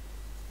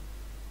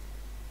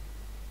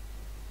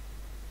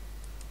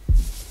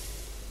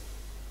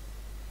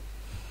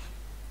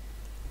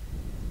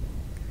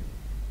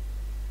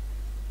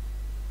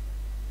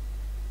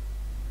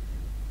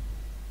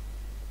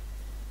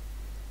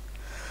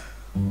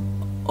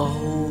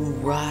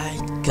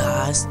 Alright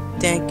guys,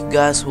 thank you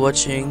guys for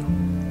watching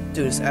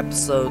to this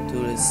episode, to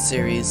this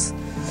series,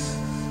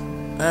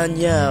 and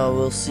yeah,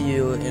 we'll see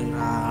you in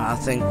I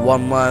think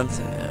 1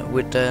 month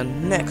with the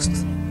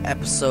next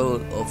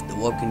episode of The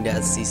Walking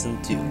Dead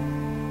Season 2.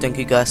 Thank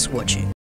you guys for watching.